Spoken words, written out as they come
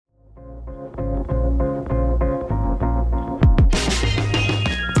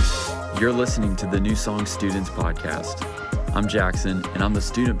You're listening to the New Song Students Podcast. I'm Jackson, and I'm the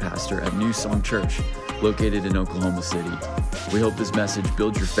student pastor at New Song Church, located in Oklahoma City. We hope this message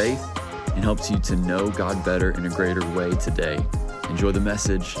builds your faith and helps you to know God better in a greater way today. Enjoy the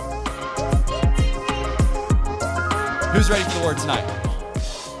message. Who's ready for the word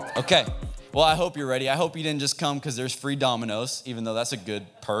tonight? Okay. Well, I hope you're ready. I hope you didn't just come because there's free Domino's, even though that's a good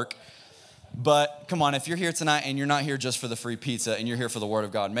perk. But come on, if you're here tonight and you're not here just for the free pizza and you're here for the word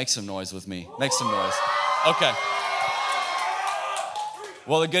of God, make some noise with me. Make some noise. Okay.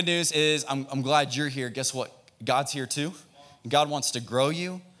 Well, the good news is I'm glad you're here. Guess what? God's here too. God wants to grow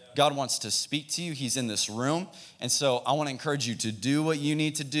you. God wants to speak to you. He's in this room. And so I want to encourage you to do what you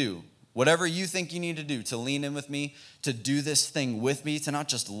need to do. Whatever you think you need to do to lean in with me, to do this thing with me, to not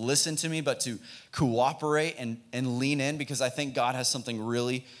just listen to me, but to cooperate and lean in, because I think God has something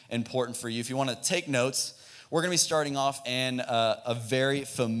really important for you. If you want to take notes, we're going to be starting off in a very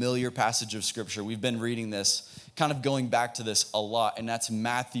familiar passage of Scripture. We've been reading this, kind of going back to this a lot, and that's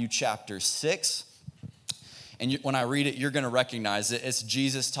Matthew chapter 6. And when I read it, you're going to recognize it. It's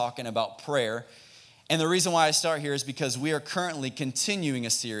Jesus talking about prayer. And the reason why I start here is because we are currently continuing a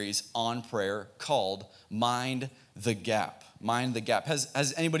series on prayer called Mind the Gap. Mind the Gap.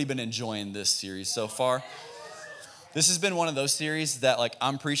 Has anybody been enjoying this series so far? This has been one of those series that, like,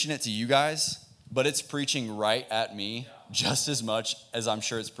 I'm preaching it to you guys, but it's preaching right at me just as much as I'm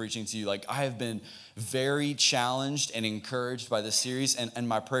sure it's preaching to you. Like, I have been very challenged and encouraged by this series, and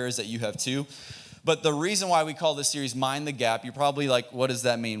my prayer is that you have too. But the reason why we call this series Mind the Gap, you're probably like, what does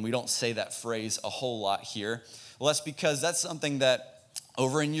that mean? We don't say that phrase a whole lot here. Well, that's because that's something that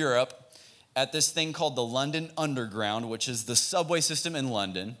over in Europe, at this thing called the London Underground, which is the subway system in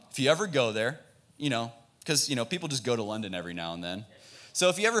London. If you ever go there, because, people just go to London every now and then. So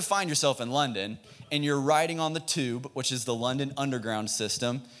if you ever find yourself in London and you're riding on the tube, which is the London Underground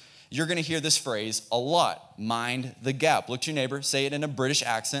system, you're going to hear this phrase a lot, mind the gap. Look to your neighbor, say it in a British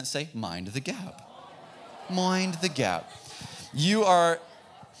accent, say, mind the gap. Mind the gap.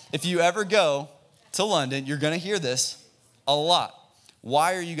 If you ever go to London, you're going to hear this a lot.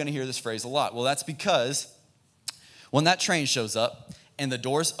 Why are you going to hear this phrase a lot? Well, that's because when that train shows up and the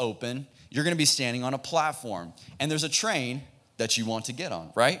doors open, you're going to be standing on a platform. And there's a train that you want to get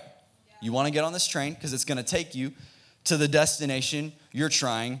on, right? You want to get on this train because it's going to take you to the destination you're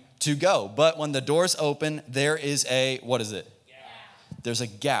trying to go. But when the doors open, there is what is it? There's a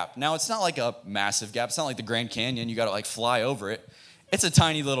gap. Now, it's not like a massive gap. It's not like the Grand Canyon. You got to fly over it. It's a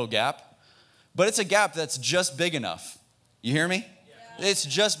tiny little gap, but it's a gap that's just big enough. You hear me? Yeah. It's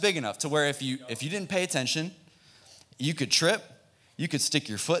just big enough to where if you didn't pay attention, you could trip, you could stick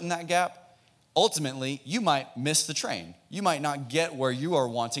your foot in that gap. Ultimately, you might miss the train. You might not get where you are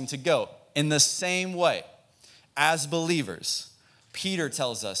wanting to go. In the same way, as believers, Peter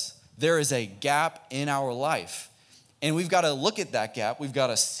tells us there is a gap in our life. And we've got to look at that gap. We've got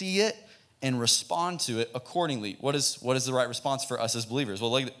to see it and respond to it accordingly. What is the right response for us as believers?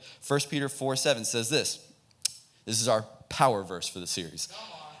 Well, look at 1 Peter 4:7 says this. This is our power verse for the series.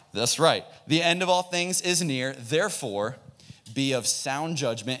 That's right. The end of all things is near. Therefore, be of sound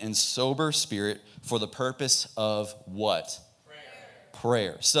judgment and sober spirit for the purpose of what?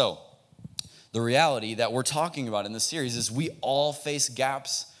 Prayer. So, the reality that we're talking about in this series is we all face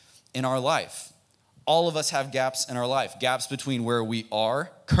gaps in our life. All of us have gaps in our life, gaps between where we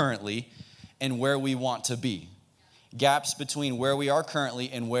are currently and where we want to be. Gaps between where we are currently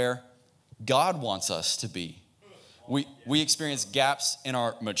and where God wants us to be. We experience gaps in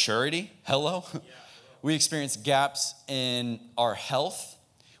our maturity. Hello? We experience gaps in our health.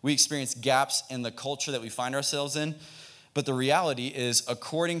 We experience gaps in the culture that we find ourselves in. But the reality is,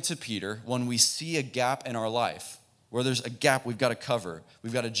 according to Peter, when we see a gap in our life, where there's a gap we've got to cover,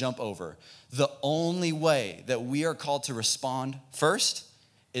 we've got to jump over, the only way that we are called to respond first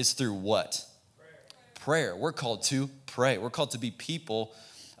is through what? Prayer. We're called to pray. We're called to be people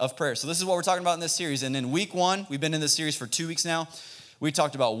of prayer. So this is what we're talking about in this series. And in week 1, we've been in this series for 2 weeks now. We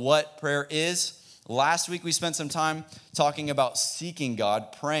talked about what prayer is. Last week, we spent some time talking about seeking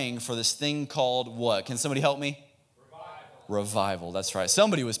God, praying for this thing called what? Can somebody help me? Revival. That's right.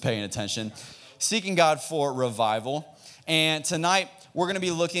 Somebody was paying attention. Seeking God for revival. And tonight, we're going to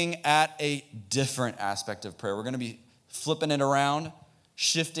be looking at a different aspect of prayer. We're going to be flipping it around,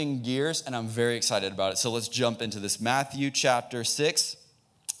 shifting gears, and I'm very excited about it. So let's jump into this. Matthew chapter 6,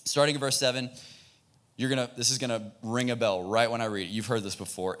 starting at verse 7. This is going to ring a bell right when I read it. You've heard this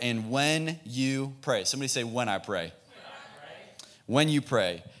before. And when you pray, somebody say, when I pray. When you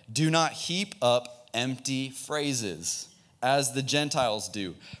pray, do not heap up empty phrases, as the Gentiles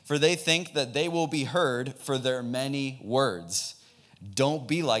do, for they think that they will be heard for their many words. Don't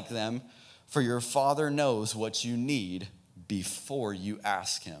be like them, for your Father knows what you need before you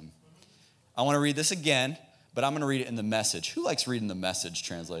ask him. I want to read this again, but I'm going to read it in the Message. Who likes reading the Message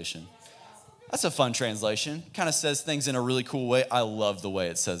translation? That's a fun translation. Kind of says things in a really cool way. I love the way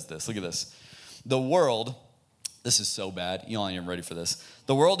it says this. Look at this. The world, this is so bad. You aren't even ready for this.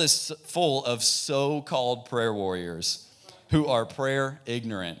 The world is full of so-called prayer warriors who are prayer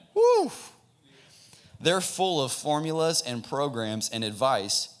ignorant. Woo! They're full of formulas and programs and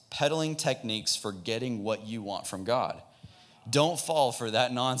advice, peddling techniques for getting what you want from God. Don't fall for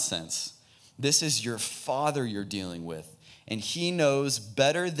that nonsense. This is your Father you're dealing with, and he knows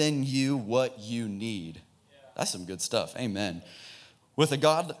better than you what you need. That's some good stuff. Amen. With a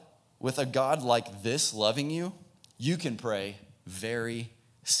God like this loving you, you can pray very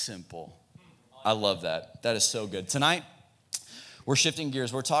simple. I love that. That is so good. Tonight, we're shifting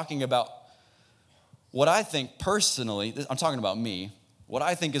gears. We're talking about what I think personally, I'm talking about me, what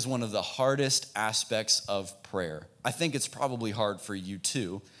I think is one of the hardest aspects of prayer. I think it's probably hard for you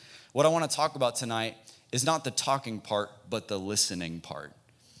too. What I want to talk about tonight is not the talking part, but the listening part.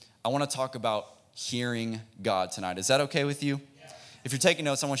 I want to talk about hearing God tonight. Is that okay with you? Yeah. If you're taking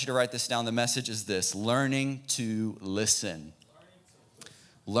notes, I want you to write this down. The message is this: learning to listen.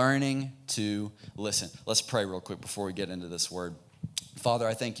 Learning to listen. Let's pray real quick before we get into this word. Father,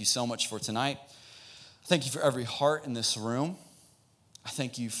 I thank you so much for tonight. Thank you for every heart in this room. I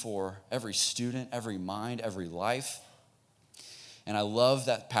thank you for every student, every mind, every life. And I love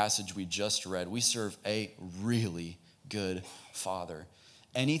that passage we just read. We serve a really good Father.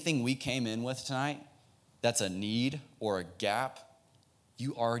 Anything we came in with tonight that's a need or a gap,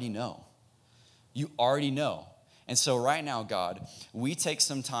 you already know. You already know. And so right now, God, we take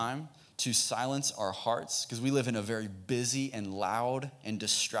some time to silence our hearts because we live in a very busy and loud and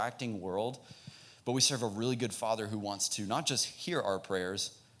distracting world. But we serve a really good Father who wants to not just hear our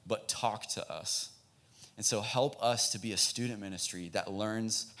prayers, but talk to us. And so help us to be a student ministry that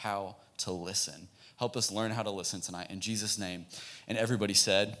learns how to listen. Help us learn how to listen tonight. In Jesus' name. And everybody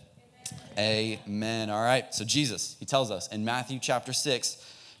said, Amen. Amen. All right. So Jesus, he tells us in Matthew chapter 6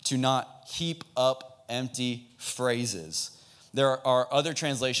 to not heap up empty phrases. There are other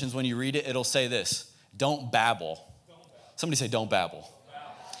translations. When you read it, it'll say this: don't babble. Somebody say, don't babble.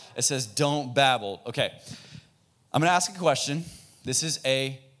 It says, don't babble. Okay. I'm going to ask a question. This is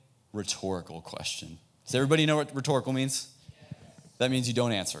a rhetorical question. Does everybody know what rhetorical means? That means you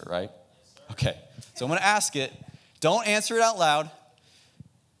don't answer it, right? Okay. So I'm going to ask it. Don't answer it out loud.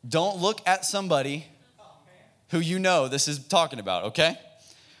 Don't look at somebody who you know this is talking about, okay?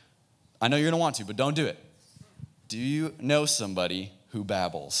 I know you're going to want to, but don't do it. Do you know somebody who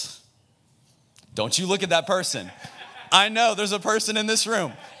babbles? Don't you look at that person. I know there's a person in this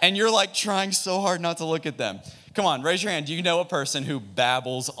room, and you're like trying so hard not to look at them. Come on, raise your hand. Do you know a person who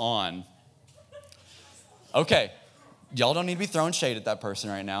babbles on? Okay, y'all don't need to be throwing shade at that person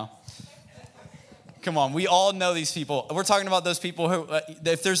right now. Come on, we all know these people. We're talking about those people who,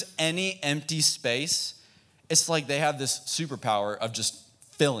 if there's any empty space, it's like they have this superpower of just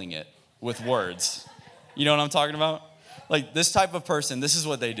filling it with words. You know what I'm talking about? Like this type of person, this is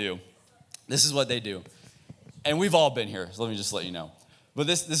what they do. This is what they do. And we've all been here, so let me just let you know. But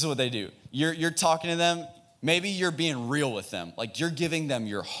this is what they do. You're talking to them. Maybe you're being real with them. Like you're giving them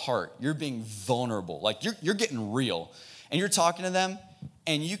your heart. You're being vulnerable. Like you're getting real. And you're talking to them,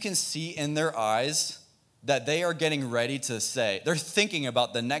 and you can see in their eyes that they are getting ready to say, they're thinking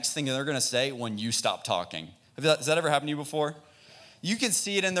about the next thing they're going to say when you stop talking. Has that ever happened to you before? You can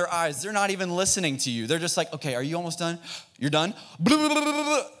see it in their eyes. They're not even listening to you. They're just like, okay, are you almost done? You're done? Blah, blah, blah, blah,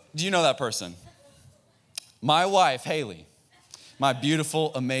 blah. Do you know that person? My wife, Haley, my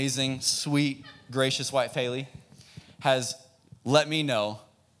beautiful, amazing, sweet, gracious wife, Haley, has let me know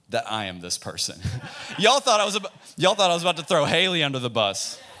that I am this person. Y'all thought I was about to throw Haley under the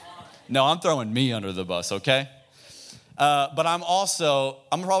bus. No, I'm throwing me under the bus, okay? But I'm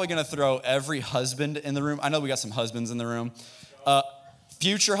probably going to throw every husband in the room. I know we got some husbands in the room.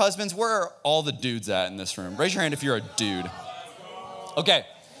 Future husbands, where are all the dudes at in this room? Raise your hand if you're a dude. Okay.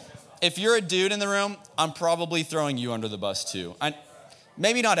 If you're a dude in the room, I'm probably throwing you under the bus too.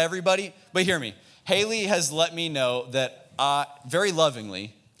 Maybe not everybody, but hear me. Haley has let me know that, very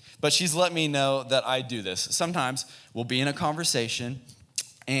lovingly, but she's let me know that I do this. Sometimes we'll be in a conversation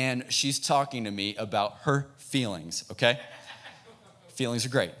and she's talking to me about her feelings, okay? Feelings are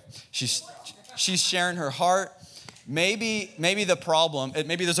great. She's sharing her heart. Maybe there's a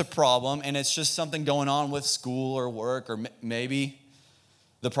problem and it's just something going on with school or work, or maybe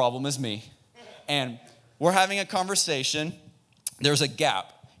the problem is me. And we're having a conversation. There's a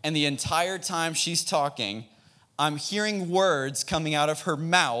gap. And the entire time she's talking, I'm hearing words coming out of her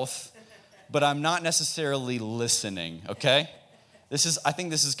mouth, but I'm not necessarily listening, okay? I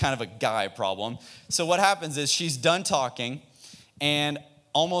think this is kind of a guy problem. So what happens is she's done talking, and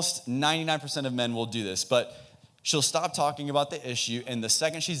almost 99% of men will do this, but she'll stop talking about the issue, and the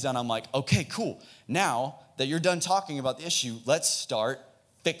second she's done, I'm like, okay, cool. Now that you're done talking about the issue, let's start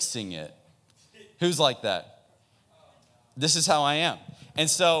fixing it. Who's like that? This is how I am. And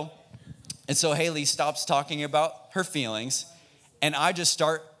so Haley stops talking about her feelings, and I just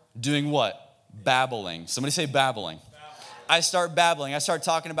start doing what? Babbling. Somebody say babbling. I start babbling. I start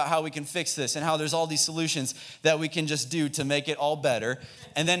talking about how we can fix this and how there's all these solutions that we can just do to make it all better.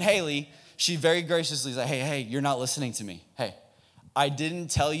 And then Haley, she very graciously is like, hey, you're not listening to me. Hey, I didn't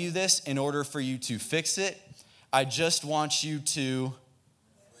tell you this in order for you to fix it. I just want you to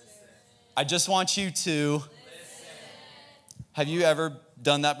listen. Have you ever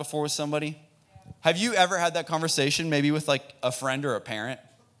done that before with somebody? Have you ever had that conversation maybe with like a friend or a parent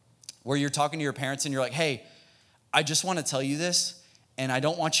where you're talking to your parents and you're like, hey, I just want to tell you this and I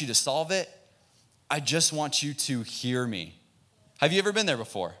don't want you to solve it. I just want you to hear me. Have you ever been there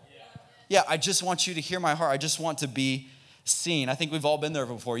before? Yeah, I just want you to hear my heart. I just want to be seen. I think we've all been there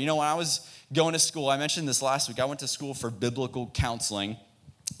before. You know, when I was going to school, I mentioned this last week, I went to school for biblical counseling.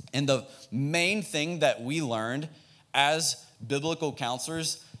 And the main thing that we learned as biblical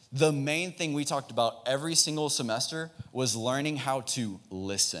counselors, the main thing we talked about every single semester was learning how to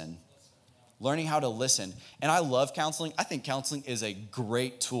listen. Learning how to listen. And I love counseling. I think counseling is a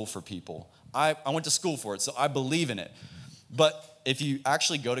great tool for people. I went to school for it, so I believe in it. But if you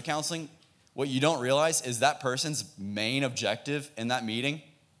actually go to counseling, what you don't realize is that person's main objective in that meeting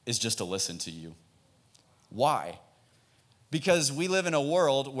is just to listen to you. Why? Because we live in a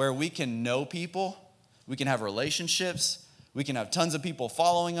world where we can know people, we can have relationships, we can have tons of people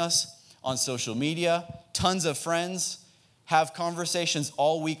following us on social media, tons of friends, have conversations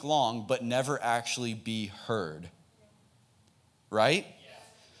all week long, but never actually be heard. Right?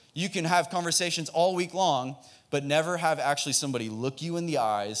 You can have conversations all week long, but never have actually somebody look you in the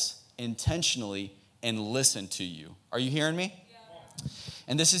eyes intentionally and listen to you. Are you hearing me? Yeah.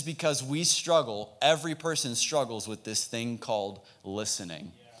 And this is because we struggle, every person struggles with this thing called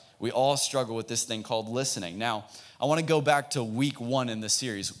listening. Yeah. We all struggle with this thing called listening. Now, I want to go back to week 1 in the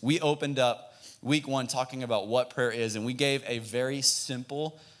series. We opened up week 1 talking about what prayer is, and we gave a very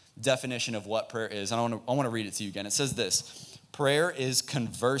simple definition of what prayer is. And I want to read it to you again. It says this: prayer is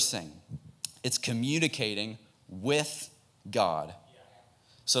conversing. It's communicating with God.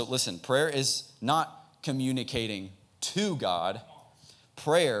 So listen, prayer is not communicating to God.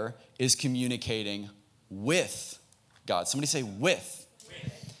 Prayer is communicating with God. Somebody say with.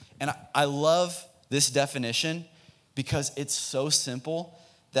 And I love this definition because it's so simple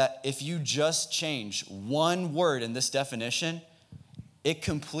that if you just change one word in this definition, it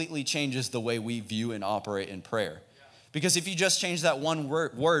completely changes the way we view and operate in prayer. Because if you just change that one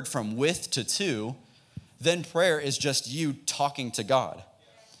word from with to to, then prayer is just you talking to God.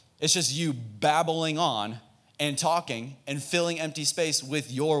 It's just you babbling on and talking and filling empty space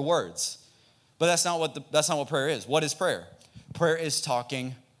with your words. But that's not what prayer is. What is prayer? Prayer is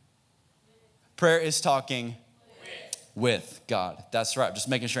talking with God. That's right. Just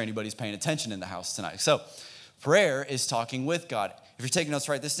making sure anybody's paying attention in the house tonight. So, prayer is talking with God. If you're taking notes,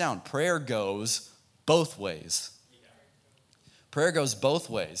 write this down. Prayer goes both ways. Prayer goes both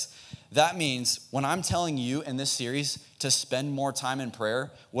ways. That means when I'm telling you in this series to spend more time in prayer,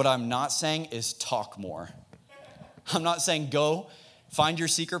 what I'm not saying is talk more. I'm not saying go find your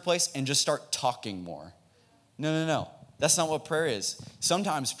secret place and just start talking more. No. That's not what prayer is.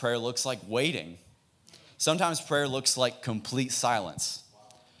 Sometimes prayer looks like waiting. Sometimes prayer looks like complete silence.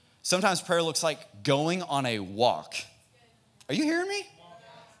 Sometimes prayer looks like going on a walk. Are you hearing me?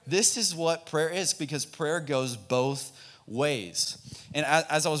 This is what prayer is, because prayer goes both ways. And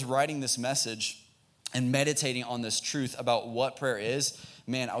as I was writing this message and meditating on this truth about what prayer is,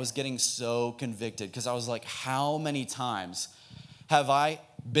 man, I was getting so convicted, because I was like, how many times have I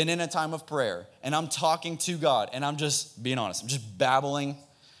been in a time of prayer and I'm talking to God and I'm just being honest, I'm just babbling,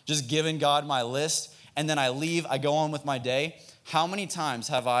 just giving God my list, and then I leave, I go on with my day. How many times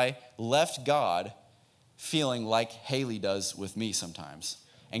have I left God feeling like Haley does with me sometimes?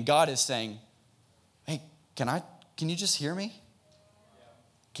 And God is saying, hey, can you just hear me?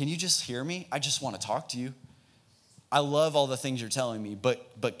 Can you just hear me? I just want to talk to you. I love all the things you're telling me,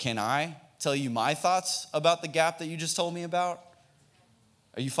 but can I tell you my thoughts about the gap that you just told me about?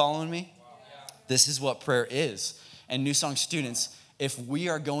 Are you following me? This is what prayer is. And New Song students, if we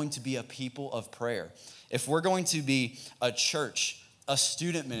are going to be a people of prayer, if we're going to be a church a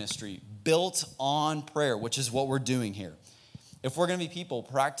student ministry built on prayer, which is what we're doing here. If we're going to be people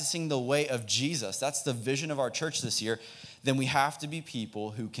practicing the way of Jesus, that's the vision of our church this year, then we have to be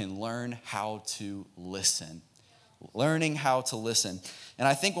people who can learn how to listen. Learning how to listen. And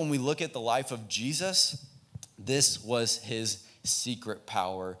I think when we look at the life of Jesus, this was his secret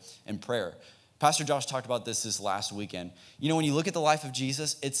power in prayer. Pastor Josh talked about this last weekend. You know, when you look at the life of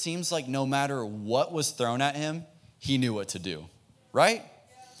Jesus, it seems like no matter what was thrown at him, he knew what to do, right?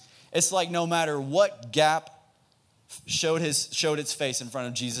 It's like no matter what gap showed its face in front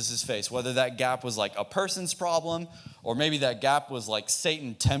of Jesus' face, whether that gap was like a person's problem or maybe that gap was like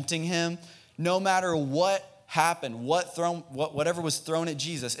Satan tempting him, no matter what happened, whatever was thrown at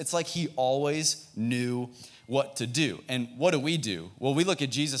Jesus, it's like he always knew what to do. And what do? Well, we look at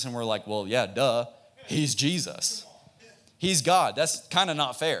Jesus and we're like, well, yeah, duh, he's Jesus. He's God. That's kind of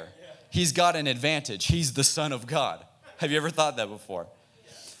not fair. He's got an advantage. He's the Son of God. Have you ever thought that before?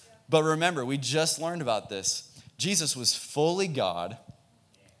 But remember, we just learned about this. Jesus was fully God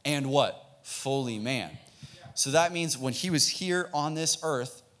and what? Fully man. So that means when he was here on this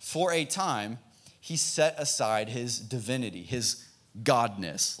earth for a time, he set aside his divinity, his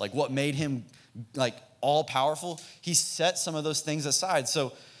godness, like what made him like all powerful. He set some of those things aside.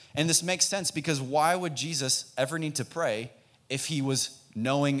 So, and this makes sense because why would Jesus ever need to pray if he was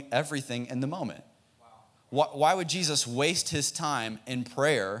knowing everything in the moment? Why would Jesus waste his time in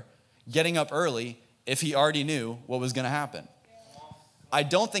prayer, getting up early, if he already knew what was going to happen? I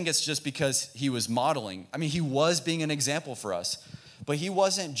don't think it's just because he was modeling. I mean, he was being an example for us, but he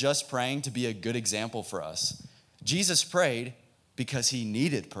wasn't just praying to be a good example for us. Jesus prayed because he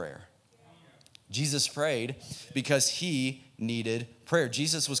needed prayer. Jesus prayed because he needed prayer.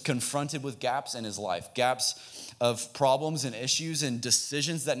 Jesus was confronted with gaps in his life, gaps of problems and issues and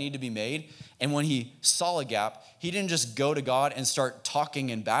decisions that need to be made. And when he saw a gap, he didn't just go to God and start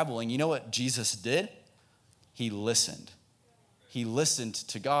talking and babbling. You know what Jesus did? He listened. He listened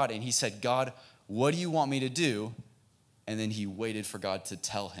to God and he said, God, what do you want me to do? And then he waited for God to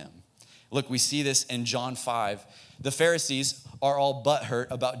tell him. Look, we see this in John 5. The Pharisees are all butthurt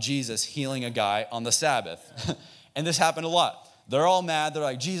about Jesus healing a guy on the Sabbath. And this happened a lot. They're all mad. They're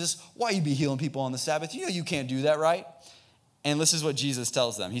like, Jesus, why you be healing people on the Sabbath? You know you can't do that, right? And this is what Jesus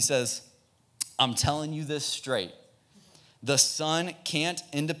tells them. He says, I'm telling you this straight. The Son can't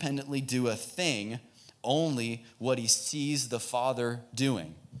independently do a thing, only what he sees the Father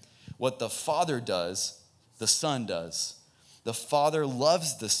doing. What the Father does, the Son does. The Father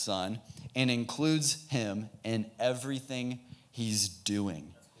loves the Son and includes him in everything he's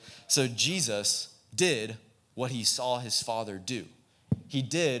doing. So Jesus did what he saw his Father do. He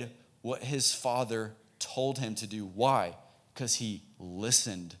did what his Father told him to do. Why? Because he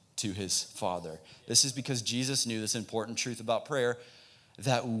listened to his Father. This is because Jesus knew this important truth about prayer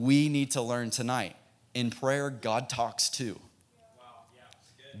that we need to learn tonight. In prayer, God talks too.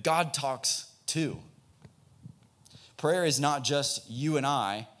 God talks too. Prayer is not just you and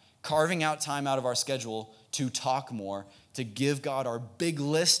I carving out time out of our schedule to talk more, to give God our big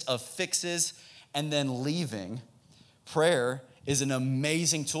list of fixes and then leaving. Prayer is an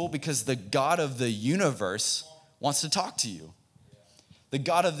amazing tool because the God of the universe wants to talk to you. The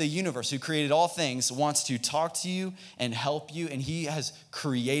God of the universe who created all things wants to talk to you and help you, and he has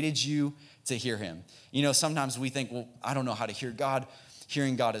created you to hear him. You know, sometimes we think, well, I don't know how to hear God.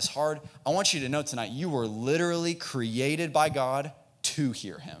 Hearing God is hard. I want you to know tonight, you were literally created by God to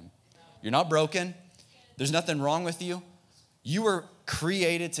hear him. You're not broken. There's nothing wrong with you. You were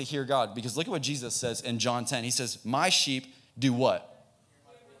created to hear God because look at what Jesus says in John 10. He says, my sheep do what?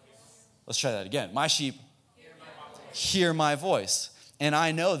 Let's try that again. My sheep hear my voice, and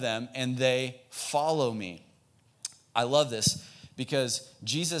I know them, and they follow me. I love this because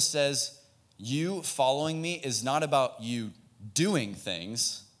Jesus says, you following me is not about you doing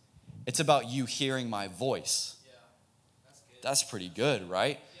things. It's about you hearing my voice. That's pretty good,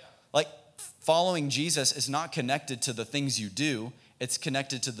 right? Like following Jesus is not connected to the things you do. It's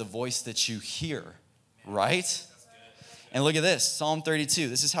connected to the voice that you hear, right? And look at this, Psalm 32.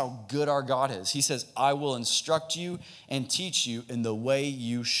 This is how good our God is. He says, I will instruct you and teach you in the way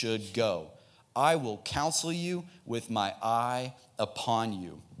you should go. I will counsel you with my eye upon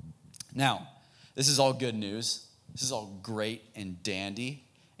you. Now, this is all good news. This is all great and dandy.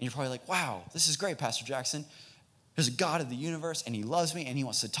 And you're probably like, wow, this is great, Pastor Jackson. There's a God of the universe, and he loves me, and he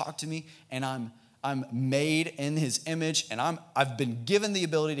wants to talk to me, and I'm made in his image, and I've been given the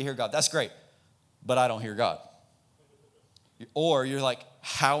ability to hear God. That's great, but I don't hear God. Or you're like,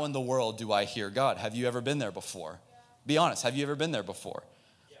 how in the world do I hear God? Have you ever been there before? Be honest, have you ever been there before?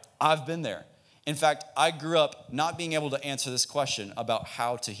 I've been there. In fact, I grew up not being able to answer this question about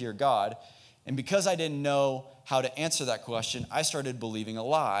how to hear God. And because I didn't know how to answer that question, I started believing a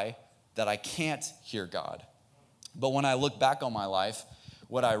lie that I can't hear God. But when I look back on my life,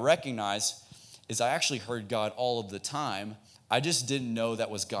 what I recognize is I actually heard God all of the time. I just didn't know that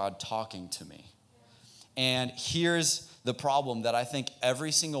was God talking to me. And here's the problem that I think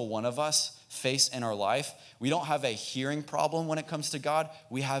every single one of us face in our life. We don't have a hearing problem when it comes to God.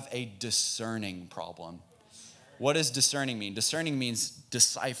 We have a discerning problem. What does discerning mean? Discerning means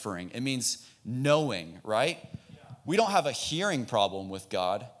deciphering. It means knowing, right? We don't have a hearing problem with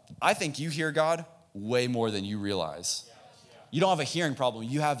God. I think you hear God way more than you realize. You don't have a hearing problem.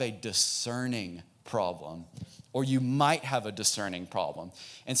 You have a discerning problem. Or you might have a discerning problem.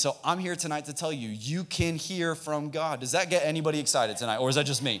 And so I'm here tonight to tell you, you can hear from God. Does that get anybody excited tonight? Or is that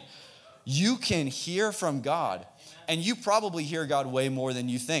just me? You can hear from God. And you probably hear God way more than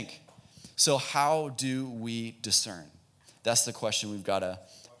you think. So how do we discern? That's the question we've got to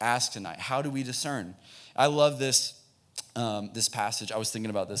ask tonight. How do we discern? I love this passage. I was thinking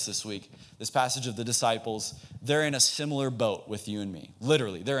about this week. This passage of the disciples. They're in a similar boat with you and me.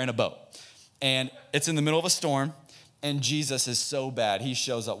 Literally, they're in a boat. And it's in the middle of a storm, and Jesus is so bad, he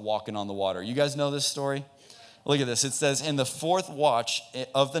shows up walking on the water. You guys know this story? Look at this. It says, in the fourth watch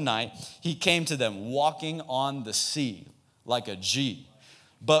of the night, he came to them walking on the sea like a G.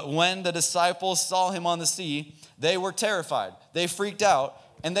 But when the disciples saw him on the sea, they were terrified. They freaked out,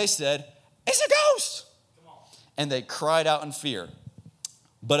 and they said, it's a ghost. And they cried out in fear.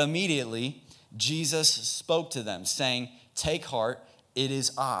 But immediately, Jesus spoke to them, saying, take heart, it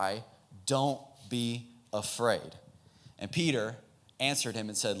is I. Don't be afraid. And Peter answered him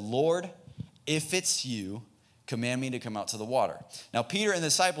and said, Lord, if it's you, command me to come out to the water. Now, Peter and the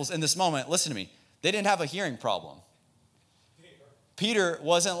disciples in this moment, listen to me, they didn't have a hearing problem. Peter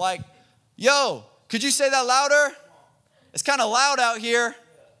wasn't like, yo, could you say that louder? It's kind of loud out here.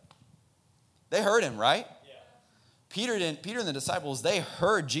 They heard him, right? Peter and the disciples, they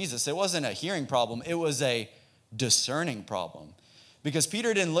heard Jesus. It wasn't a hearing problem. It was a discerning problem. Because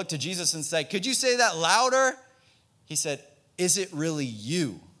Peter didn't look to Jesus and say, could you say that louder? He said, is it really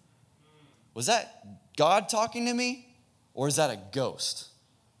you? Was that God talking to me? Or is that a ghost?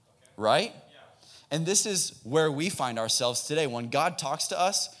 Right? And this is where we find ourselves today. When God talks to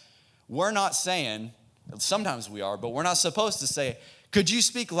us, we're not saying, sometimes we are, but we're not supposed to say, could you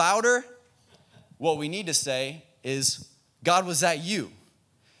speak louder? What we need to say is, God, was that you?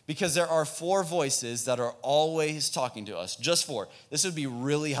 Because there are 4 voices that are always talking to us. Just 4. This would be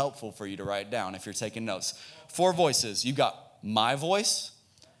really helpful for you to write down if you're taking notes. 4 voices. You got my voice,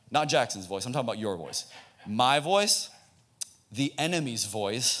 not Jackson's voice. I'm talking about your voice. My voice, the enemy's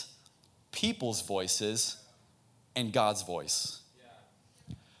voice, people's voices, and God's voice.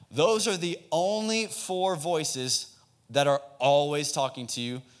 Those are the only 4 voices that are always talking to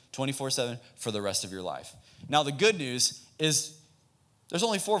you 24/7 for the rest of your life. Now, the good news is there's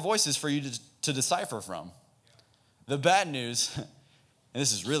only 4 voices for you to decipher from. The bad news, and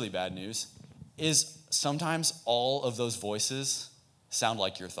this is really bad news, is sometimes all of those voices sound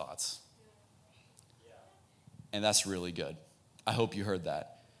like your thoughts. And that's really good. I hope you heard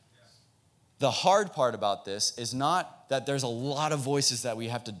that. The hard part about this is not that there's a lot of voices that we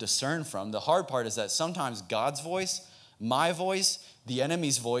have to discern from. The hard part is that sometimes God's voice, my voice, the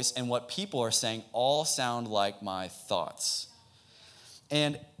enemy's voice, and what people are saying all sound like my thoughts.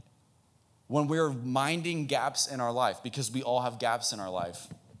 And when we're minding gaps in our life, because we all have gaps in our life,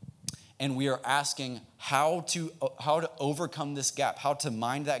 and we are asking how to overcome this gap, how to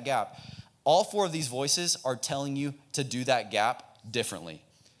mind that gap, all 4 of these voices are telling you to do that gap differently.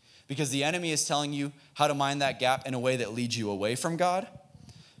 Because the enemy is telling you how to mind that gap in a way that leads you away from God.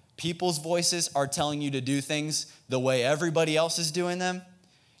 People's voices are telling you to do things the way everybody else is doing them.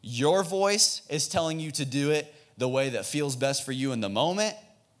 Your voice is telling you to do it the way that feels best for you in the moment.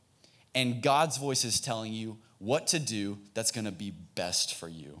 And God's voice is telling you what to do that's going to be best for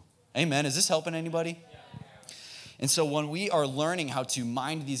you. Amen. Is this helping anybody? And so when we are learning how to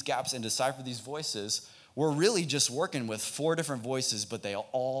mind these gaps and decipher these voices, we're really just working with 4 different voices, but they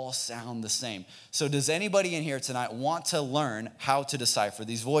all sound the same. So does anybody in here tonight want to learn how to decipher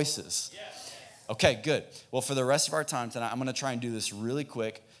these voices? Yes. Okay, good. Well, for the rest of our time tonight, I'm going to try and do this really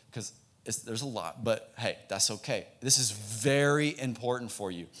quick because there's a lot, but hey, that's okay. This is very important for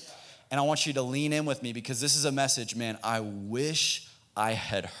you. And I want you to lean in with me because this is a message, man, I wish I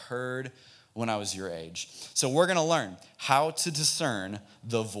had heard when I was your age. So we're going to learn how to discern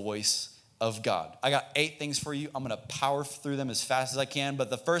the voice of God. I got 8 things for you. I'm going to power through them as fast as I can.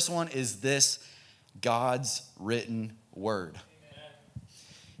 But the first one is this: God's written word. Amen.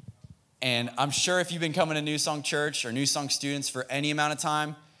 And I'm sure if you've been coming to New Song Church or New Song students for any amount of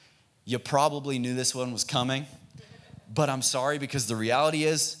time, you probably knew this one was coming. But I'm sorry, because the reality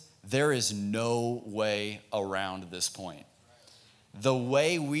is there is no way around this point. The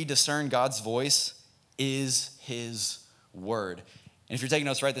way we discern God's voice is his word. And if you're taking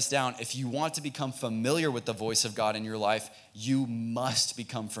notes, write this down. If you want to become familiar with the voice of God in your life, you must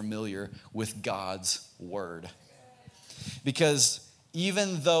become familiar with God's word. Because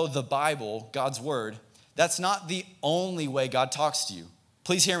even though the Bible, God's word, that's not the only way God talks to you.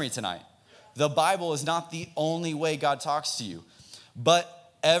 Please hear me tonight. The Bible is not the only way God talks to you.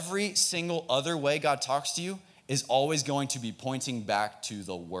 But every single other way God talks to you is always going to be pointing back to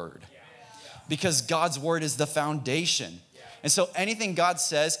the word. Because God's word is the foundation. And so anything God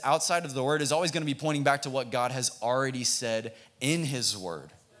says outside of the word is always going to be pointing back to what God has already said in his word,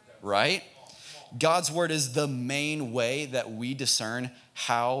 right? God's word is the main way that we discern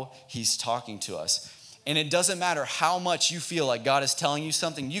how he's talking to us. And it doesn't matter how much you feel like God is telling you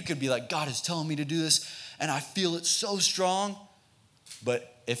something. You could be like, God is telling me to do this, and I feel it so strong.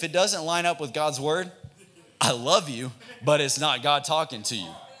 But if it doesn't line up with God's word, I love you, but it's not God talking to you.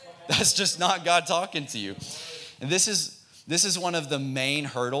 That's just not God talking to you. And this is one of the main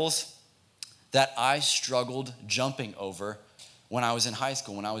hurdles that I struggled jumping over when I was in high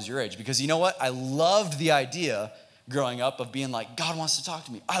school, when I was your age. Because you know what? I loved the idea growing up of being like, God wants to talk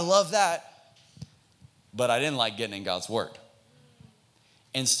to me. I love that. But I didn't like getting in God's word.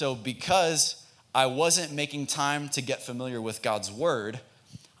 And so because I wasn't making time to get familiar with God's word,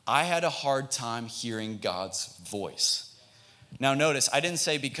 I had a hard time hearing God's voice. Now notice, I didn't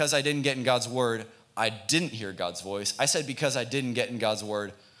say because I didn't get in God's word, I didn't hear God's voice. I said because I didn't get in God's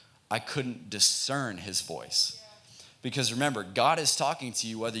word, I couldn't discern his voice. Because remember, God is talking to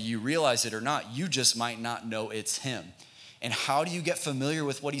you whether you realize it or not. You just might not know it's him. And how do you get familiar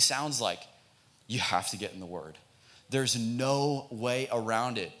with what he sounds like? You have to get in the word. There's no way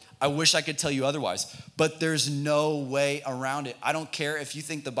around it. I wish I could tell you otherwise, but there's no way around it. I don't care if you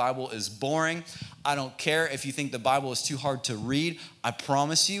think the Bible is boring. I don't care if you think the Bible is too hard to read. I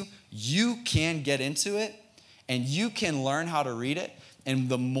promise you, you can get into it and you can learn how to read it. And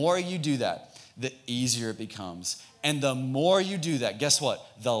the more you do that, the easier it becomes. And the more you do that, guess what?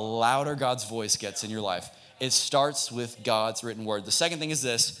 The louder God's voice gets in your life. It starts with God's written word. The second thing is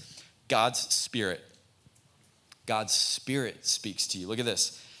this: God's Spirit. God's Spirit speaks to you. Look at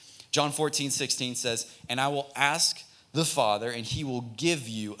this. John 14:16 says, and I will ask the Father, and he will give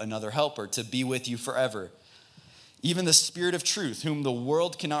you another helper to be with you forever. Even the Spirit of truth, whom the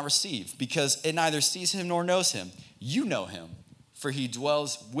world cannot receive, because it neither sees him nor knows him. You know him, for he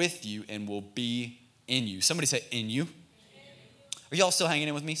dwells with you and will be in you. Somebody say, in you. Are y'all still hanging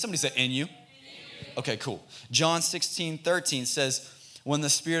in with me? Somebody say, in you. Okay, cool. John 16:13 says, when the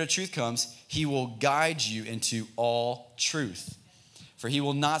Spirit of truth comes, he will guide you into all truth. For he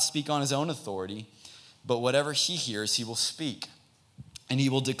will not speak on his own authority, but whatever he hears, he will speak. And he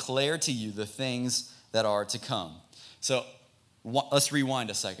will declare to you the things that are to come. So let's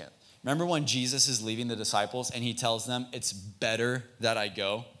rewind a second. Remember when Jesus is leaving the disciples and he tells them, it's better that I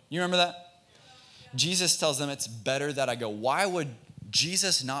go? You remember that? Jesus tells them it's better that I go. Why would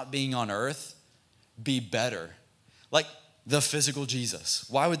Jesus not being on earth be better? Like the physical Jesus.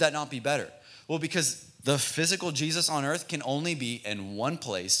 Why would that not be better? Well, because the physical Jesus on earth can only be in one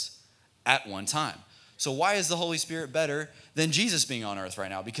place at one time. So why is the Holy Spirit better than Jesus being on earth right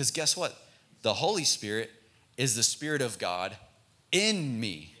now? Because guess what? The Holy Spirit is the Spirit of God in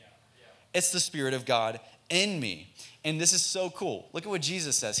me. It's the Spirit of God in me. And this is so cool. Look at what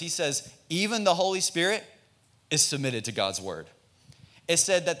Jesus says. He says, even the Holy Spirit is submitted to God's word. It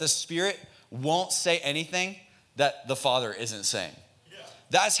said that the Spirit won't say anything that the Father isn't saying.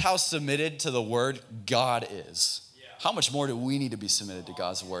 That's how submitted to the word God is. How much more do we need to be submitted to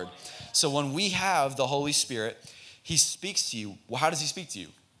God's word? So when we have the Holy Spirit, he speaks to you. Well, how does he speak to you?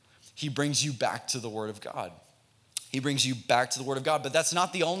 He brings you back to the word of God. He brings you back to the word of God. But that's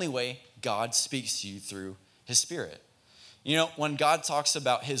not the only way God speaks to you through his Spirit. You know, when God talks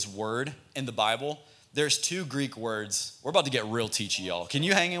about his word in the Bible, there's two Greek words. We're about to get real teachy, y'all. Can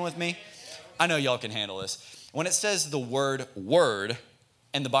you hang in with me? I know y'all can handle this. When it says the word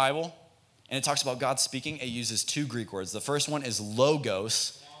in the Bible, and it talks about God speaking, it uses two Greek words. The first one is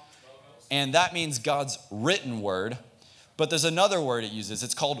logos, and that means God's written word. But there's another word it uses.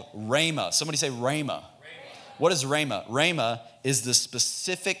 It's called rhema. Somebody say rhema. What is rhema? Rhema is the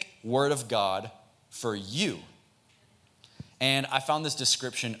specific word of God for you. And I found this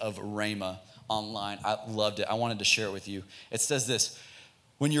description of rhema online. I loved it. I wanted to share it with you. It says this: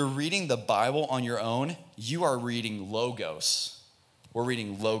 when you're reading the Bible on your own, you are reading logos. We're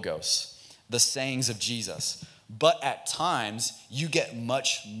reading logos. the sayings of Jesus. But at times, you get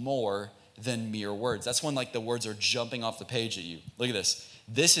much more than mere words. That's when like the words are jumping off the page at you. Look at this.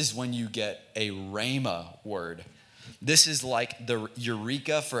 This is when you get a rhema word. This is like the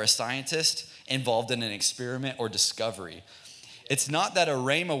eureka for a scientist involved in an experiment or discovery. It's not that a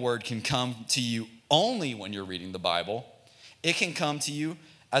rhema word can come to you only when you're reading the Bible. It can come to you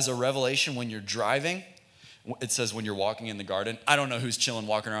as a revelation when you're driving. It says when you're walking in the garden. I don't know who's chilling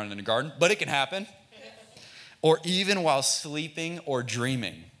walking around in the garden, but it can happen. Or even while sleeping or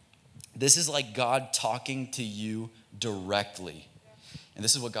dreaming. This is like God talking to you directly. And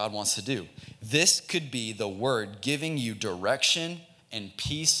this is what God wants to do. This could be the word giving you direction and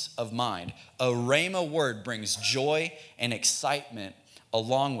peace of mind. A rhema word brings joy and excitement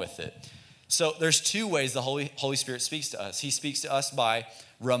along with it. So there's two ways the Holy Spirit speaks to us. He speaks to us by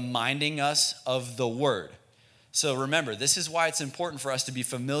reminding us of the word. So remember, this is why it's important for us to be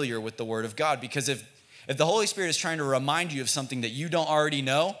familiar with the word of God, because if the Holy Spirit is trying to remind you of something that you don't already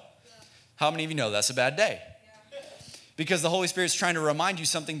know, how many of you know that's a bad day? Because the Holy Spirit's trying to remind you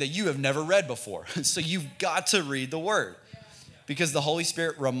something that you have never read before. So you've got to read the word. Because the Holy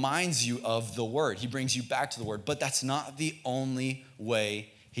Spirit reminds you of the word. He brings you back to the word. But that's not the only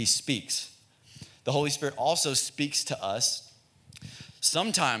way he speaks. The Holy Spirit also speaks to us,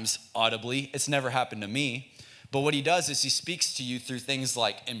 sometimes audibly. It's never happened to me. But what he does is he speaks to you through things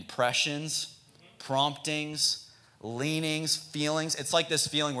like impressions, promptings, leanings, feelings. It's like this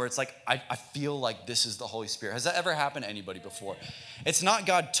feeling where it's like, I feel like this is the Holy Spirit. Has that ever happened to anybody before? It's not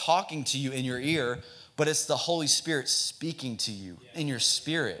God talking to you in your ear, but it's the Holy Spirit speaking to you in your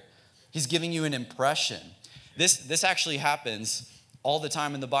spirit. He's giving you an impression. This actually happens all the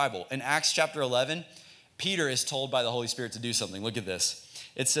time in the Bible. In Acts chapter 11, Peter is told by the Holy Spirit to do something. Look at this.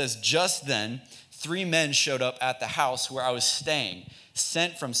 It says, just then, 3 men showed up at the house where I was staying,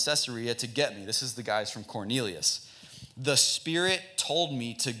 sent from Caesarea to get me. This is the guys from Cornelius. The Spirit told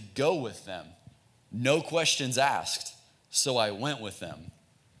me to go with them. No questions asked. So I went with them.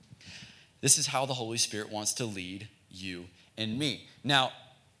 This is how the Holy Spirit wants to lead you and me. Now,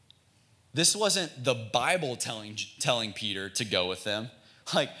 this wasn't the Bible telling Peter to go with them.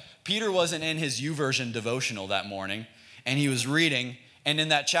 Like, Peter wasn't in his YouVersion devotional that morning, and he was reading, and in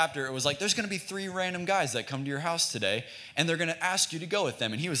that chapter, it was like, there's going to be 3 random guys that come to your house today, and they're going to ask you to go with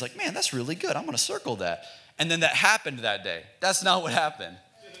them. And he was like, man, that's really good. I'm going to circle that. And then that happened that day. That's not what happened.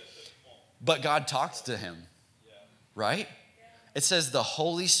 But God talked to him, right? It says the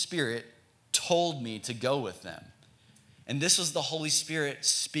Holy Spirit told me to go with them. And this was the Holy Spirit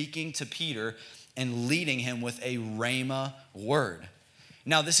speaking to Peter and leading him with a rhema word.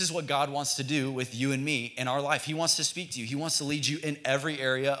 Now, this is what God wants to do with you and me in our life. He wants to speak to you. He wants to lead you in every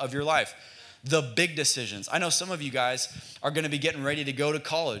area of your life. The big decisions. I know some of you guys are going to be getting ready to go to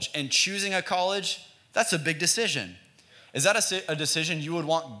college, and choosing a college, that's a big decision. Is that a decision you would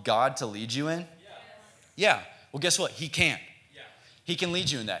want God to lead you in? Yeah. Well, guess what? He can. He can lead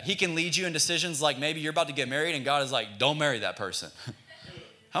you in that. He can lead you in decisions like maybe you're about to get married and God is like, don't marry that person.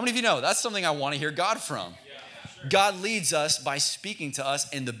 How many of you know that's something I want to hear God from? God leads us by speaking to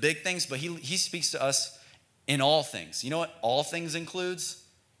us in the big things, but he speaks to us in all things. You know what all things includes?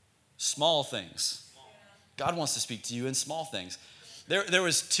 Small things. God wants to speak to you in small things. There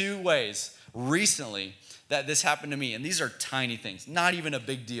was 2 ways recently that this happened to me, and these are tiny things, not even a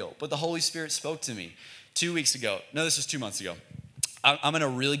big deal, but the Holy Spirit spoke to me 2 weeks ago. No, this was 2 months ago. I'm in a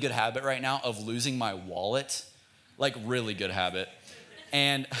really good habit right now of losing my wallet, like really good habit.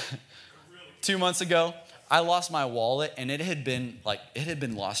 And 2 months ago, I lost my wallet, and it had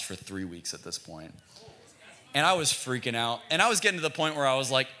been lost for 3 weeks at this point. And I was freaking out, and I was getting to the point where I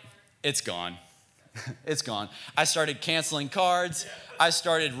was like, it's gone. It's gone. I started canceling cards. I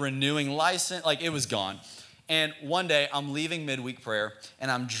started renewing license. Like, it was gone. And one day, I'm leaving midweek prayer,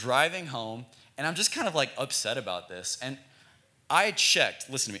 and I'm driving home, and I'm just kind of like upset about this. And I checked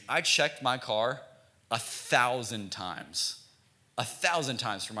my car 1,000 times. 1,000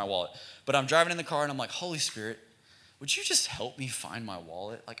 times for my wallet. But I'm driving in the car and I'm like, Holy Spirit, would you just help me find my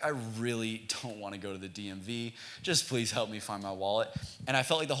wallet? Like, I really don't want to go to the DMV. Just please help me find my wallet. And I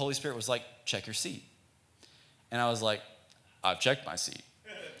felt like the Holy Spirit was like, check your seat. And I was like, I've checked my seat.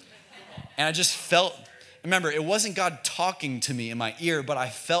 And I just felt, remember, it wasn't God talking to me in my ear, but I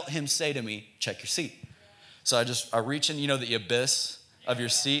felt him say to me, check your seat. So I reach in, you know, the abyss of your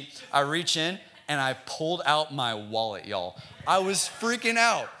seat. I reach in and I pulled out my wallet, y'all. I was freaking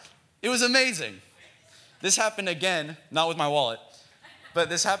out. It was amazing. This happened again, not with my wallet, but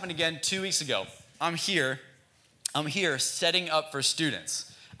this happened again 2 weeks ago. I'm here setting up for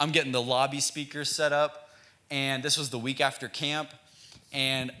students. I'm getting the lobby speakers set up, and this was the week after camp.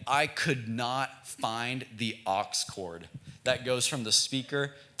 and I could not find the aux cord that goes from the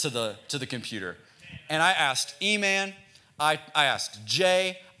speaker to the computer. And I asked E-Man, I asked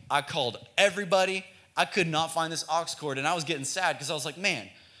Jay, I called everybody. I could not find this aux cord, and I was getting sad because I was like, man,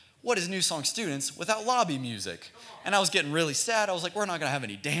 what is New Song Students without lobby music? And I was getting really sad. I was like, we're not gonna have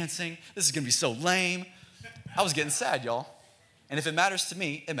any dancing. This is gonna be so lame. I was getting sad, y'all. And if it matters to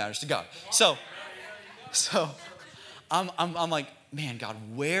me, it matters to God. So I'm like, man, God,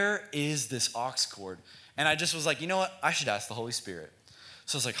 where is this aux cord? And I just was like, you know what? I should ask the Holy Spirit.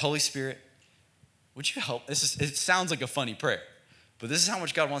 So I was like, Holy Spirit, would you help? It sounds like a funny prayer, but this is how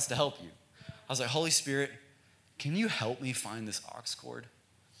much God wants to help you. I was like, Holy Spirit, can you help me find this aux cord?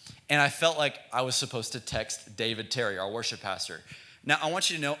 And I felt like I was supposed to text David Terry, our worship pastor. Now, I want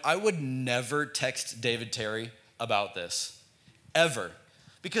you to know, I would never text David Terry about this, ever,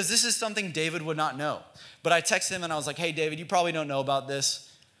 because this is something David would not know. But I texted him and I was like, hey, David, you probably don't know about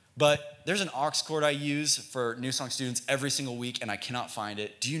this, but there's an aux cord I use for New Song Students every single week, and I cannot find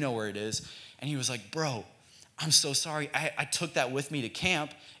it. Do you know where it is? And he was like, bro, I'm so sorry. I took that with me to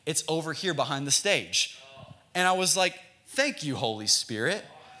camp. It's over here behind the stage. And I was like, thank you, Holy Spirit.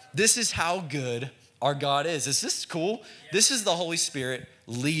 This is how good our God is. Is this cool? This is the Holy Spirit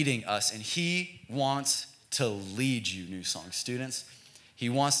leading us, and he wants to lead you, New Song Students. He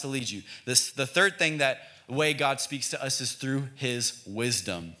wants to lead you. The third thing, that way God speaks to us, is through his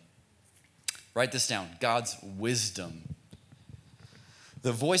wisdom. Write this down, God's wisdom.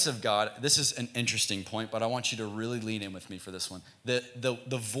 The voice of God, this is an interesting point, but I want you to really lean in with me for this one. The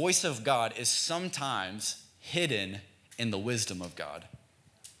voice of God is sometimes hidden in the wisdom of God.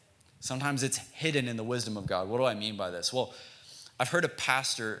 Sometimes it's hidden in the wisdom of God. What do I mean by this? Well, I've heard a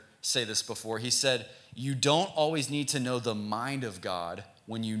pastor say this before. He said, you don't always need to know the mind of God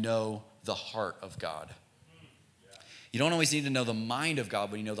when you know the heart of God. You don't always need to know the mind of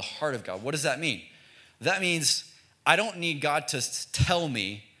God when you know the heart of God. What does that mean? That means I don't need God to tell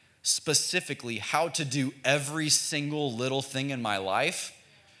me specifically how to do every single little thing in my life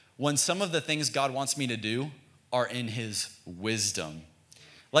when some of the things God wants me to do are in his wisdom.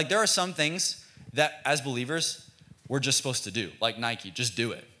 Like, there are some things that as believers, we're just supposed to do. Like Nike, just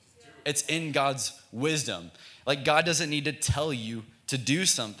do it. It's in God's wisdom. Like, God doesn't need to tell you to do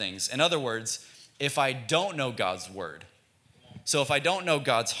some things. In other words, if I don't know God's word, so if I don't know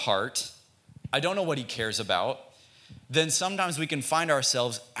God's heart, I don't know what he cares about, then sometimes we can find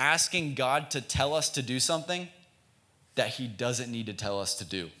ourselves asking God to tell us to do something that he doesn't need to tell us to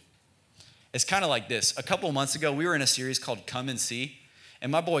do. It's kind of like this. A couple of months ago, we were in a series called Come and See.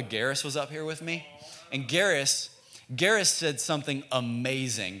 And my boy Garris was up here with me. And Garris said something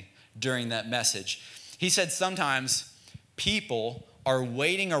amazing during that message. He said sometimes people are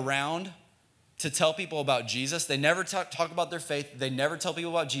waiting around to tell people about Jesus. They never talk about their faith. They never tell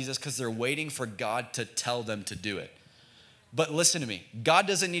people about Jesus because they're waiting for God to tell them to do it. But listen to me. God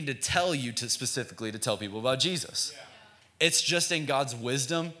doesn't need to tell you specifically to tell people about Jesus. It's just in God's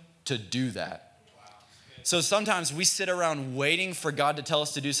wisdom to do that. So sometimes we sit around waiting for God to tell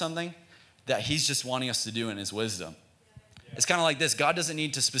us to do something that he's just wanting us to do in his wisdom. It's kind of like this. God doesn't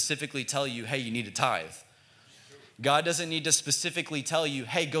need to specifically tell you, hey, you need to tithe. God doesn't need to specifically tell you,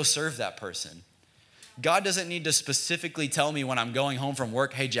 hey, go serve that person. God doesn't need to specifically tell me when I'm going home from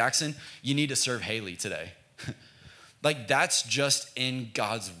work, hey, Jackson, you need to serve Haley today. Like, that's just in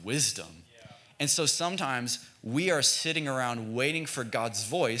God's wisdom. And so sometimes we are sitting around waiting for God's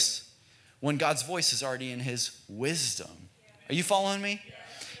voice when God's voice is already in his wisdom. Are you following me?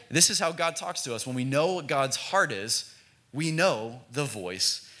 This is how God talks to us. When we know what God's heart is, we know the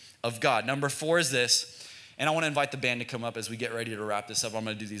voice of God. Number 4 is this, and I want to invite the band to come up as we get ready to wrap this up. I'm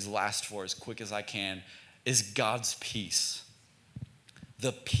going to do these last 4 as quick as I can, is God's peace.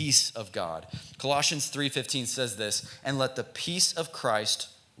 The peace of God. Colossians 3:15 says this, and let the peace of Christ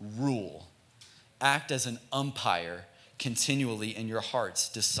rule. Act as an umpire continually in your hearts,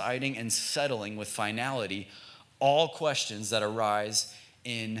 deciding and settling with finality all questions that arise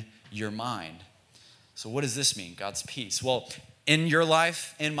in your mind. So what does this mean, God's peace? Well, in your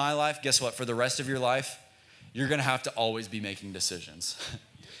life, in my life, guess what? For the rest of your life, you're going to have to always be making decisions.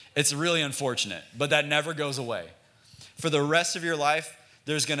 It's really unfortunate, but that never goes away. For the rest of your life,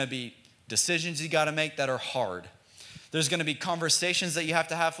 there's going to be decisions you got to make that are hard. There's going to be conversations that you have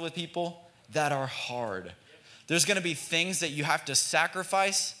to have with people that are hard. There's going to be things that you have to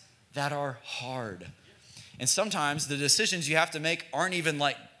sacrifice that are hard. And sometimes the decisions you have to make aren't even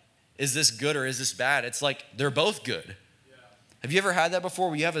like, is this good or is this bad? It's like, they're both good. Yeah. Have you ever had that before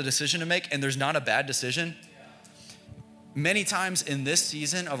where you have a decision to make and there's not a bad decision? Yeah. Many times in this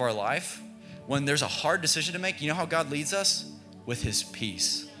season of our life, when there's a hard decision to make, you know how God leads us? with his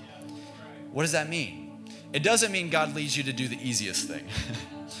peace. What does that mean? It doesn't mean God leads you to do the easiest thing.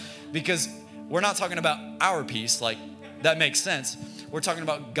 Because we're not talking about our peace, like that makes sense. We're talking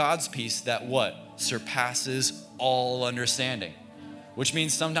about God's peace that what? Surpasses all understanding, which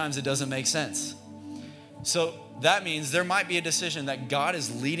means sometimes it doesn't make sense. So that means there might be a decision that God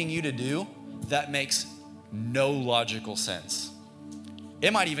is leading you to do that makes no logical sense.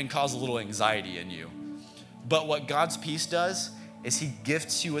 It might even cause a little anxiety in you. But what God's peace does is he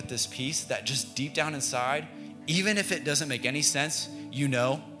gifts you with this peace that just deep down inside, even if it doesn't make any sense, you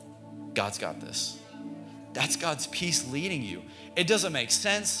know, God's got this. That's God's peace leading you. It doesn't make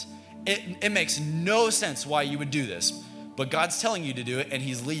sense. It makes no sense why you would do this, but God's telling you to do it and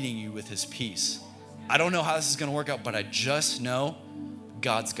he's leading you with his peace. I don't know how this is going to work out, but I just know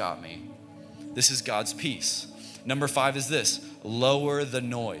God's got me. This is God's peace. Number 5 is this: lower the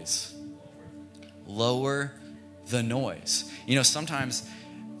noise. Lower the noise. You know, sometimes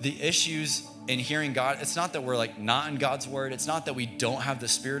the issues in hearing God, it's not that we're like not in God's word. It's not that we don't have the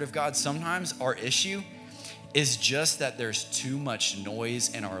Spirit of God. Sometimes our issue is just that there's too much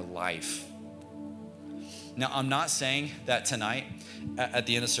noise in our life. Now, I'm not saying that tonight at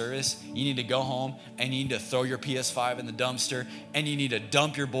the end of service, you need to go home and you need to throw your PS5 in the dumpster and you need to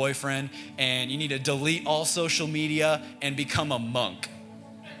dump your boyfriend and you need to delete all social media and become a monk.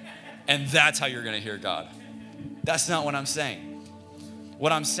 And that's how you're going to hear God. That's not what I'm saying.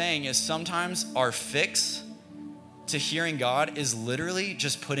 What I'm saying is sometimes our fix to hearing God is literally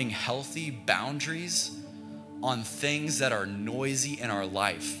just putting healthy boundaries on things that are noisy in our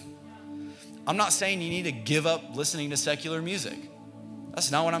life. I'm not saying you need to give up listening to secular music. That's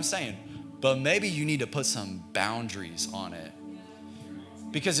not what I'm saying. But maybe you need to put some boundaries on it.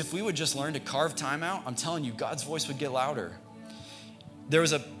 Because if we would just learn to carve time out, I'm telling you, God's voice would get louder. There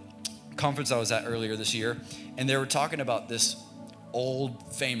was a conference I was at earlier this year, and they were talking about this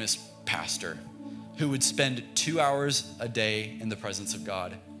old famous pastor who would spend 2 hours a day in the presence of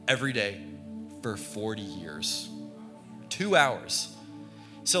God every day for 40 years. 2 hours.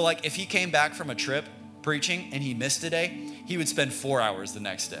 So like if he came back from a trip preaching and he missed a day, he would spend 4 hours the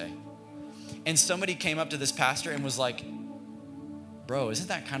next day. And somebody came up to this pastor and was like, bro, isn't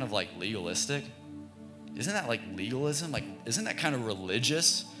that kind of like legalistic? Isn't that like legalism? Like, isn't that kind of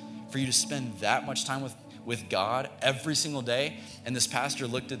religious for you to spend that much time with God every single day? And this pastor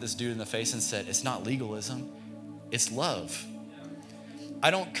looked at this dude in the face and said, it's not legalism, it's love. I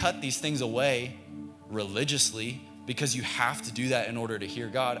don't cut these things away religiously because you have to do that in order to hear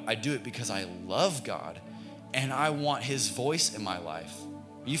God. I do it because I love God and I want his voice in my life.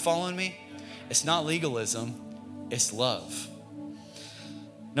 Are you following me? It's not legalism, it's love.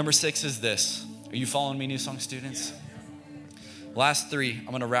 Number 6 is this. Are you following me, New Song students? Last 3, I'm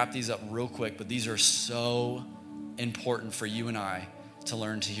going to wrap these up real quick, but these are so important for you and I to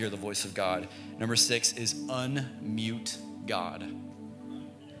learn to hear the voice of God. Number 6 is unmute God.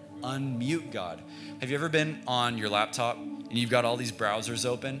 Unmute God. Have you ever been on your laptop and you've got all these browsers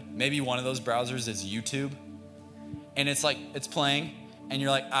open? Maybe one of those browsers is YouTube. And it's like, it's playing and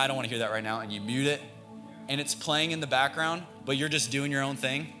you're like, I don't want to hear that right now. And you mute it and it's playing in the background, but you're just doing your own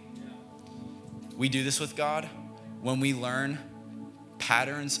thing. We do this with God when we learn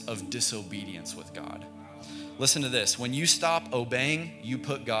patterns of disobedience with God. Listen to this. When you stop obeying, you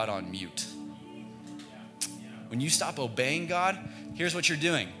put God on mute. When you stop obeying God, here's what you're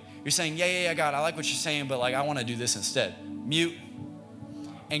doing. You're saying, yeah, God, I like what you're saying, but like I want to do this instead. Mute.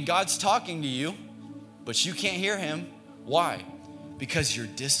 And God's talking to you, but you can't hear him. Why? Because you're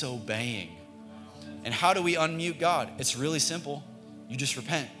disobeying. And how do we unmute God? It's really simple. You just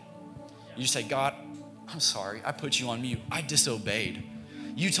repent. You just say, God, I'm sorry. I put you on mute. I disobeyed.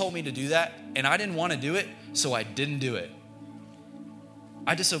 You told me to do that, and I didn't want to do it, so I didn't do it.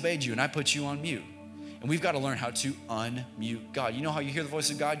 I disobeyed you, and I put you on mute. And we've got to learn how to unmute God. You know how you hear the voice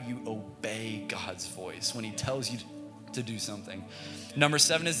of God? You obey God's voice when he tells you to do something. Number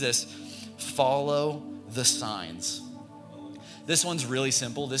 7 is this: follow the signs. This one's really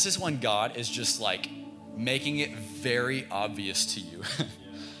simple. This is when God is just like making it very obvious to you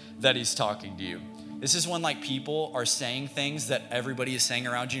that he's talking to you. This is when like people are saying things that everybody is saying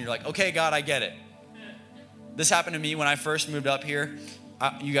around you and you're like, okay, God, I get it. This happened to me when I first moved up here.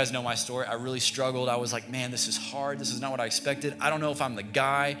 You guys know my story. I really struggled. I was like, man, this is hard. This is not what I expected. I don't know if I'm the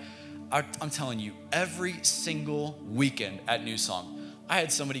guy. I'm telling you, every single weekend at New Song, I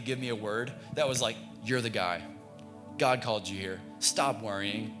had somebody give me a word that was like, you're the guy. God called you here. Stop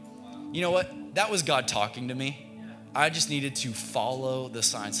worrying. You know what? That was God talking to me. I just needed to follow the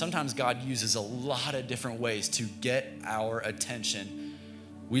signs. Sometimes God uses a lot of different ways to get our attention.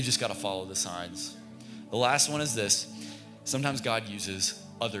 We just got to follow the signs. The last one is this: Sometimes God uses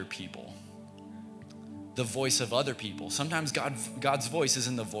other people. The voice of other people. Sometimes God's voice is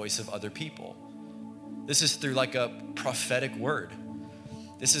in the voice of other people. This is through like a prophetic word.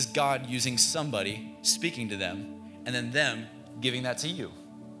 This is God using somebody, speaking to them, and then them giving that to you.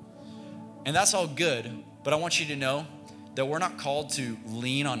 And that's all good, but I want you to know that we're not called to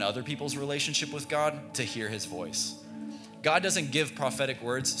lean on other people's relationship with God to hear his voice. God doesn't give prophetic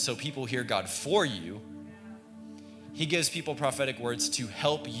words so people hear God for you. He gives people prophetic words to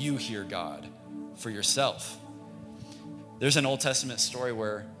help you hear God for yourself. There's an Old Testament story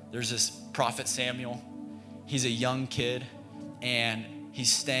where there's this prophet Samuel. He's a young kid and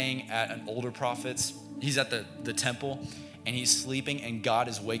he's staying at an older prophet's. He's at the temple and he's sleeping and God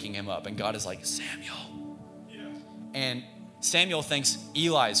is waking him up. And God is like, Samuel. Yeah. And Samuel thinks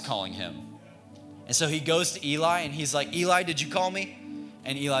Eli is calling him. And so he goes to Eli and he's like, Eli, did you call me?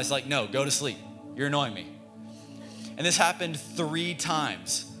 And Eli's like, no, go to sleep. You're annoying me. And this happened 3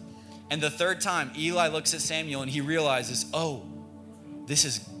 times. And the 3rd time, Eli looks at Samuel and he realizes, oh, this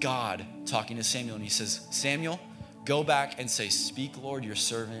is God talking to Samuel. And he says, Samuel, go back and say, speak, Lord, your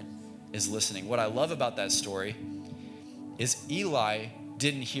servant is listening. What I love about that story is Eli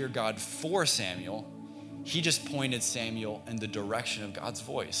didn't hear God for Samuel. He just pointed Samuel in the direction of God's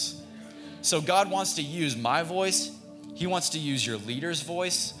voice. So God wants to use my voice. He wants to use your leader's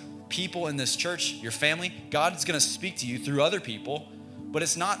voice, people in this church, your family. God's going to speak to you through other people, but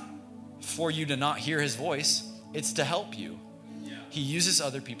it's not for you to not hear his voice. It's to help you. He uses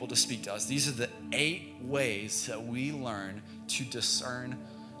other people to speak to us. These are the 8 ways that we learn to discern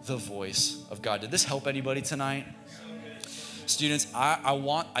the voice of God. Did this help anybody tonight? Students,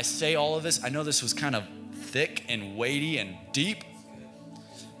 I say all of this. I know this was kind of thick and weighty and deep,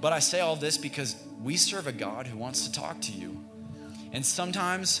 but I say all this because we serve a God who wants to talk to you. And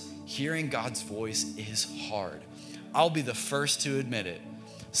sometimes hearing God's voice is hard. I'll be the first to admit it.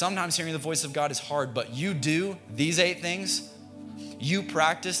 Sometimes hearing the voice of God is hard, but you do these 8 things. You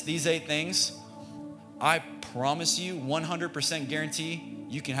practice these 8 things. I promise you, 100% guarantee,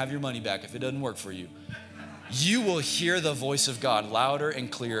 you can have your money back if it doesn't work for you. You will hear the voice of God louder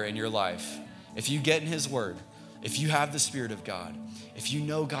and clearer in your life. If you get in his word, if you have the Spirit of God, if you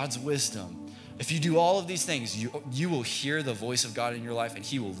know God's wisdom, if you do all of these things, you will hear the voice of God in your life and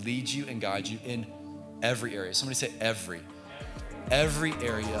he will lead you and guide you in every area. Somebody say every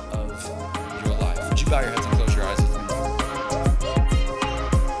area of your life. Would you bow your heads and close your eyes?